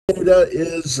data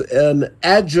is an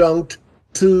adjunct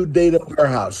to data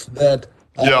warehouse. That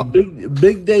Yeah.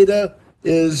 big data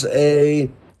is a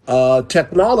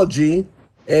technology,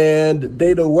 and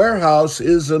data warehouse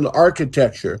is an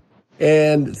architecture.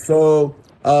 And so,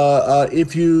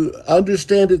 if you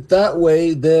understand it that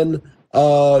way, then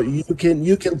you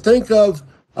can think of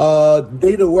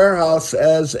data warehouse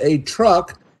as a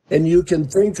truck, and you can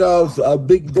think of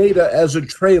big data as a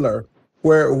trailer,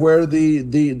 where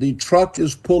the truck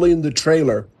is pulling the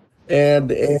trailer,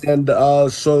 and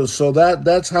so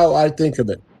that's how I think of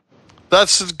it.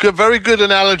 That's a good, very good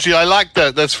analogy. I like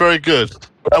that. That's very good.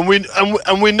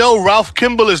 And we know Ralph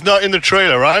Kimball is not in the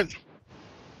trailer, right?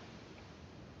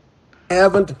 I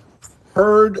haven't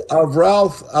heard of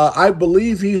Ralph. I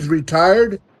believe he's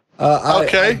retired.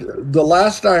 Okay. The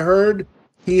last I heard,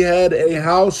 he had a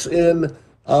house in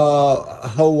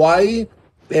Hawaii,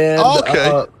 and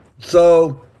Okay.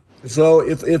 so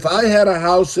if I had a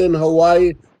house in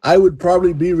Hawaii, I would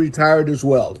probably be retired as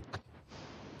well.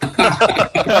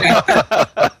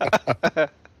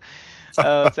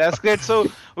 That's great. So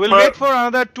we'll wait for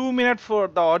another 2 minutes for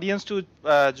the audience to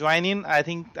join in.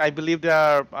 I believe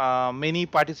there are many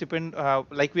participants.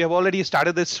 Like we have already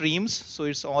started the streams, so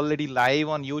it's already live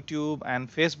on YouTube and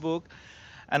Facebook.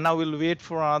 And now we'll wait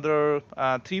for another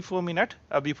 3-4 minutes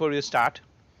before we start.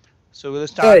 So we'll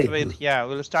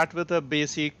start with a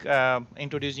basic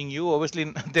introducing you.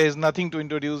 Obviously, there is nothing to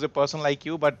introduce a person like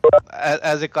you, but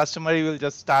as a customer, you will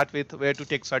just start with where to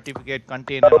take certificate,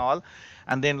 contain, and all,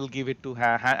 and then we'll give it to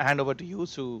hand over to you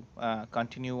to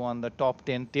continue on the top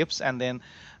 10 tips. And then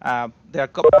there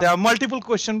are multiple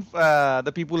questions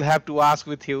the people have to ask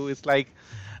with you. It's like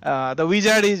the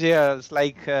wizard is here. It's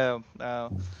like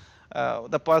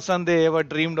the person they ever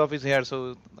dreamed of is here.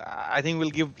 So I think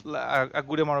we'll give a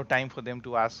good amount of time for them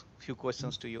to ask a few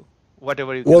questions to you,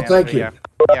 whatever you can Well, answer. thank you.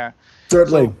 Yeah.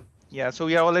 Certainly. So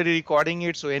we are already recording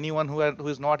it. So anyone who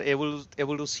is not able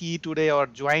to see today or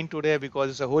join today because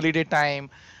it's a holiday time,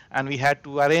 and we had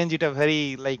to arrange it in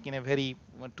a very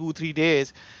 2-3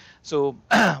 days. So,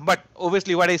 but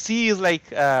obviously, what I see is like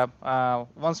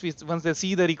once they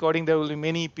see the recording, there will be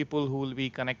many people who will be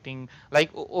connecting.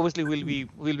 Like obviously,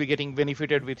 we'll be getting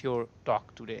benefited with your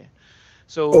talk today.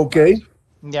 So Okay.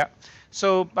 yeah.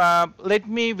 So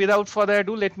without further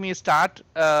ado, let me start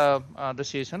the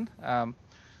session.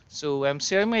 So I'm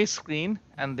sharing my screen,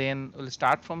 and then we'll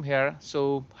start from here.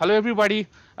 So hello everybody.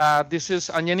 This is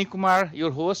Anjani Kumar,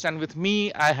 your host, and with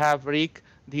me I have Rick,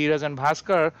 Dheeraj, and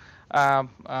Bhaskar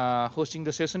hosting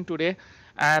the session today.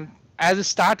 And as a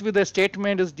start with the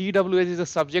statement is DWS is a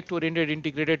subject-oriented,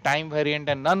 integrated, time-variant,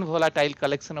 and non-volatile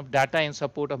collection of data in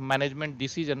support of management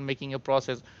decision-making a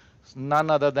process. None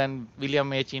other than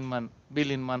William H. Inman, Bill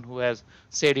Inmon, who has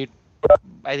said it,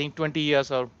 I think 20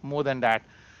 years or more than that,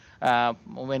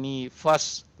 when he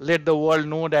first let the world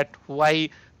know that why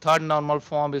third normal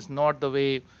form is not the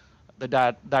way the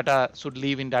data should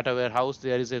live in data warehouse.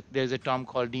 There is a term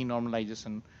called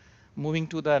denormalization. Moving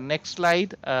to the next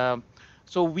slide.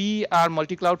 So we are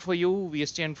multi-cloud for you. We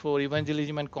stand for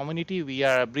evangelism and community. We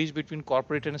are a bridge between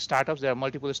corporate and startups. There are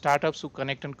multiple startups who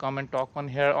connect and come and talk on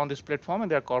here on this platform, and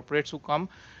there are corporates who come,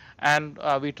 and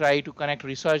we try to connect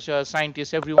researchers,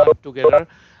 scientists, everyone together.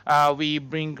 We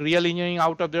bring real engineering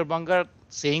out of their bunker.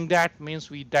 Saying that means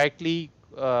we directly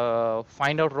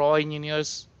find out raw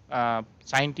engineers,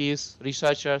 scientists,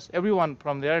 researchers, everyone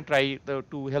from there, and try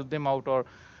to help them out or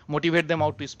motivate them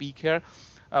out to speak here.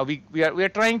 We are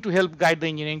trying to help guide the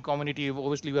engineering community.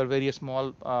 Obviously, we are very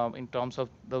small in terms of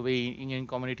the way engineering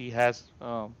community has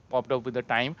popped up with the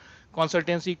time.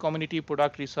 Consultancy, community,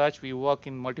 product research. We work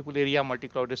in multiple area,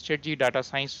 multi-cloud strategy, data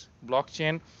science,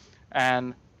 blockchain,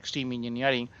 and extreme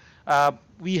engineering.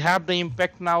 We have the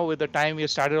impact now with the time we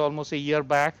started almost a year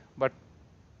back, but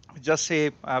just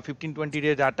say 15-20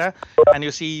 day data, and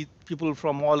you see people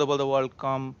from all over the world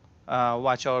come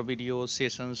watch our videos,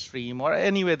 sessions, stream, or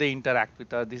any way they interact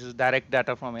with us. This is direct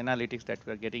data from analytics that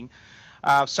we are getting.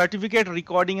 Certificate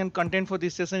recording and content for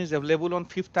this session is available on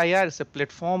 5th IR. It's a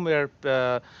platform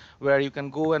where you can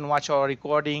go and watch our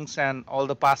recordings and all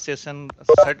the past sessions,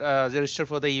 register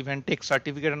for the event, take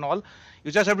certificate and all.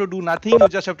 You just have to do nothing. You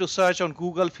just have to search on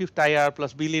Google 5th IR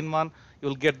plus Bill Inmon.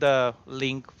 You'll get the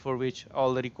link for which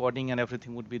all the recording and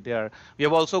everything would be there. We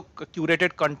have also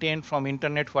curated content from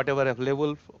internet, whatever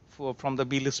available from the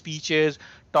Bill speeches,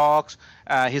 talks,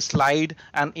 his slide,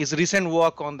 and his recent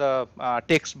work on the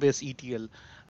text-based ETL.